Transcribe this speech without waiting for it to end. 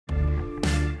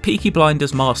Peaky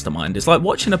Blinders Mastermind is like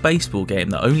watching a baseball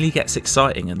game that only gets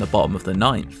exciting in the bottom of the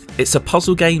ninth. It's a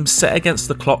puzzle game set against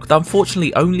the clock that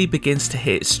unfortunately only begins to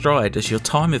hit its stride as your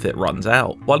time of it runs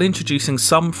out. While introducing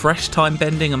some fresh time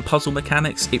bending and puzzle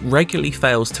mechanics, it regularly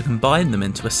fails to combine them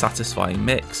into a satisfying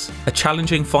mix. A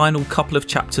challenging final couple of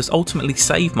chapters ultimately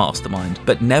save Mastermind,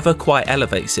 but never quite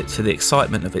elevates it to the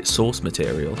excitement of its source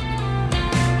material.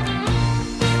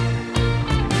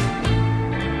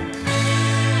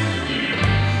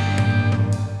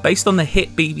 Based on the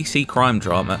hit BBC crime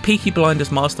drama, Peaky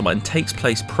Blinders Mastermind takes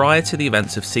place prior to the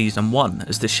events of Season 1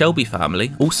 as the Shelby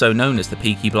family, also known as the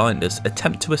Peaky Blinders,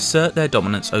 attempt to assert their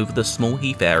dominance over the Small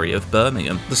Heath area of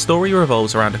Birmingham. The story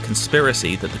revolves around a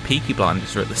conspiracy that the Peaky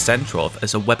Blinders are at the centre of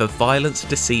as a web of violence,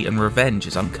 deceit and revenge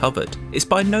is uncovered. It's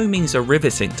by no means a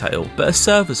riveting tale, but a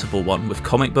serviceable one with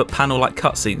comic book panel-like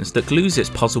cutscenes that glues its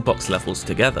puzzle box levels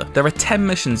together. There are 10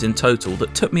 missions in total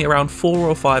that took me around 4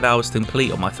 or 5 hours to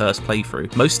complete on my first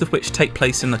playthrough, most of which take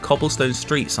place in the cobblestone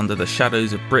streets under the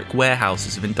shadows of brick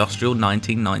warehouses of industrial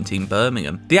 1919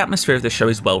 Birmingham. The atmosphere of the show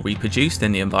is well reproduced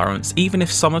in the environments, even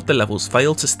if some of the levels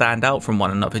fail to stand out from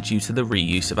one another due to the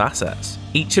reuse of assets.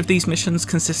 Each of these missions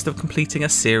consists of completing a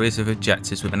series of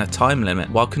objectives within a time limit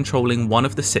while controlling one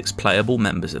of the 6 playable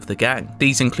members of the gang.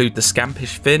 These include the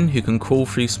scampish Finn, who can crawl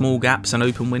through small gaps and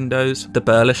open windows, the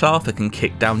burlish Arthur can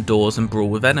kick down doors and brawl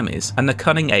with enemies, and the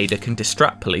cunning Ada can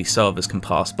distract police so others can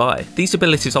pass by. These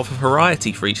abilities offer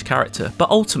variety for each character,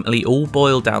 but ultimately all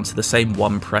boil down to the same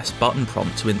one press button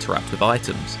prompt to interact with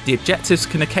items. The objectives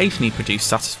can occasionally produce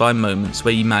satisfying moments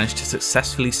where you manage to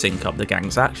successfully sync up the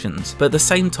gang's actions, but at the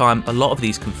same time a lot of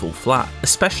these can fall flat,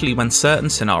 especially when certain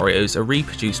scenarios are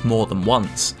reproduced more than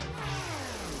once.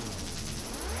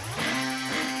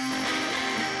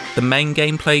 The main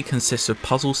gameplay consists of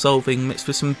puzzle solving mixed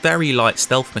with some very light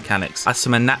stealth mechanics as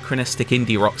some anachronistic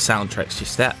indie rock soundtracks your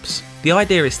steps. The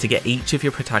idea is to get each of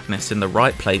your protagonists in the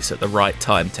right place at the right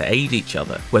time to aid each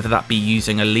other, whether that be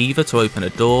using a lever to open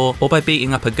a door, or by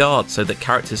beating up a guard so that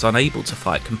characters unable to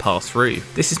fight can pass through.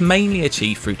 This is mainly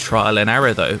achieved through trial and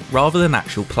error though, rather than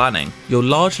actual planning. You'll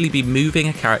largely be moving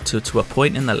a character to a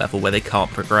point in the level where they can't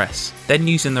progress, then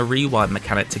using the rewind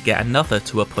mechanic to get another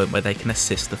to a point where they can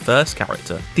assist the first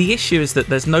character. The issue is that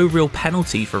there's no real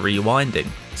penalty for rewinding,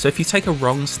 so if you take a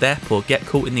wrong step or get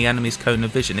caught in the enemy's cone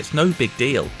of vision, it's no big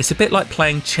deal. It's a bit like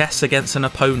playing chess against an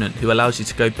opponent who allows you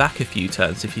to go back a few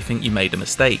turns if you think you made a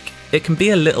mistake. It can be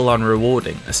a little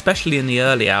unrewarding, especially in the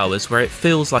early hours where it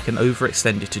feels like an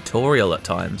overextended tutorial at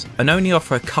times, and only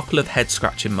offer a couple of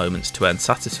head-scratching moments to earn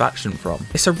satisfaction from.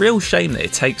 It's a real shame that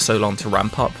it takes so long to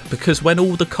ramp up, because when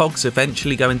all the cogs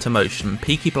eventually go into motion,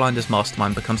 Peaky Blinders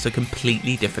Mastermind becomes a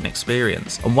completely different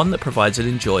experience, and one that provides an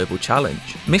enjoyable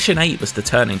challenge. Mission 8 was the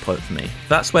turning point for me.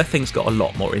 That's where things got a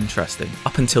lot more interesting.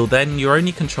 Up until then, you're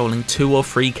only controlling 2 or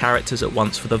 3 characters at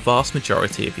once for the vast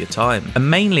majority of your time,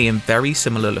 and mainly in very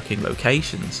similar looking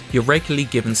locations. You're regularly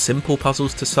given simple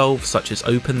puzzles to solve, such as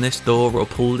open this door or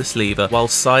pull this lever, while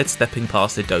sidestepping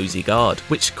past a dozy guard,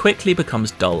 which quickly becomes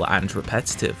dull and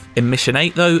repetitive. In Mission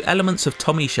 8 though, elements of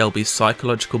Tommy Shelby's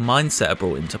psychological mindset are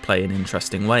brought into play in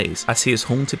interesting ways, as he is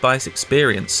haunted by his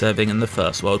experience serving in the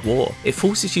First World War. It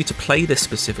forces you to play this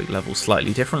specific level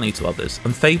slightly differently to others,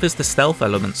 and favours the stealth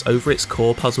elements over its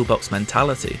core puzzle box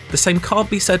mentality. The same can't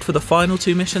be said for the final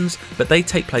 2 missions, but they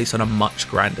take place on a much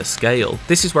grander scale.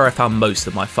 This is where I found most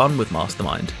of my fun with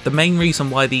Mastermind. The main reason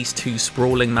why these 2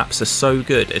 sprawling maps are so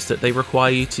good is that they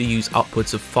require you to use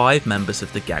upwards of 5 members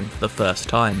of the gang for the first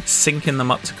time, syncing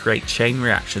them up to create chain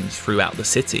reactions throughout the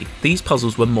city. These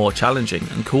puzzles were more challenging,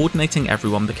 and coordinating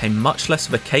everyone became much less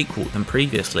of a cakewalk than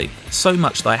previously, so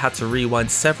much that I had to rewind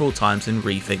several times and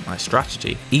rethink my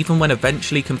strategy. Even when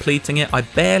eventually completing it, I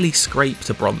barely scraped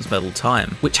a bronze medal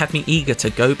time, which had me eager to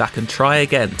go back and try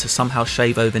again to somehow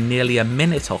shave over nearly a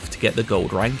minute off to get the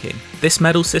gold ranking. This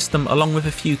medal system, along with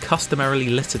a few customarily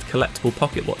littered collectible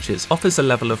pocket watches, offers a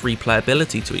level of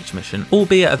replayability to each mission,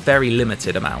 albeit a very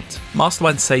limited amount.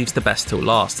 Mastermind saves the best till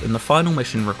last, and the final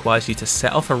mission requires you to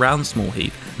set off around Small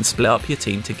Heath and split up your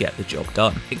team to get the job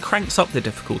done. It cranks up the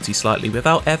difficulty slightly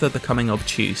without ever becoming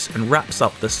obtuse, and wraps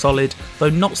up the solid, though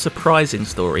not surprising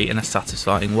story in a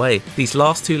satisfying way. These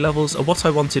last 2 levels are what I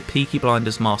wanted Peaky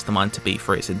Blinders Mastermind to be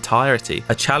for its entirety,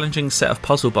 a challenging set of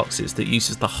puzzle boxes that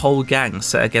uses the whole gang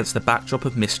set against the backdrop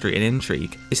of mystery and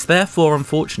intrigue. It's therefore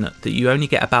unfortunate that you only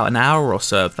get about an hour or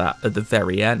so of that at the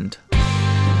very end.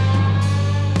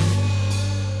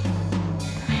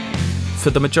 For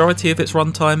the majority of its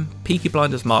runtime, Peaky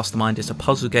Blinders Mastermind is a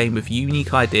puzzle game with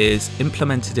unique ideas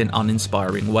implemented in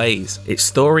uninspiring ways. Its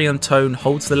story and tone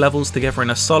holds the levels together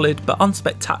in a solid but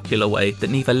unspectacular way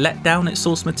that neither let down its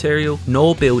source material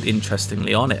nor build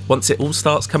interestingly on it. Once it all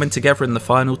starts coming together in the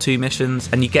final 2 missions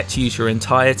and you get to use your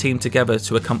entire team together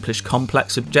to accomplish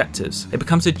complex objectives, it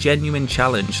becomes a genuine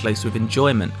challenge laced with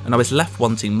enjoyment, and I was left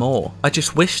wanting more. I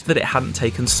just wished that it hadn't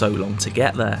taken so long to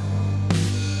get there.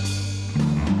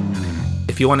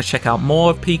 If you want to check out more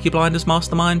of Peaky Blinders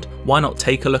Mastermind, why not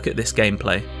take a look at this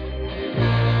gameplay?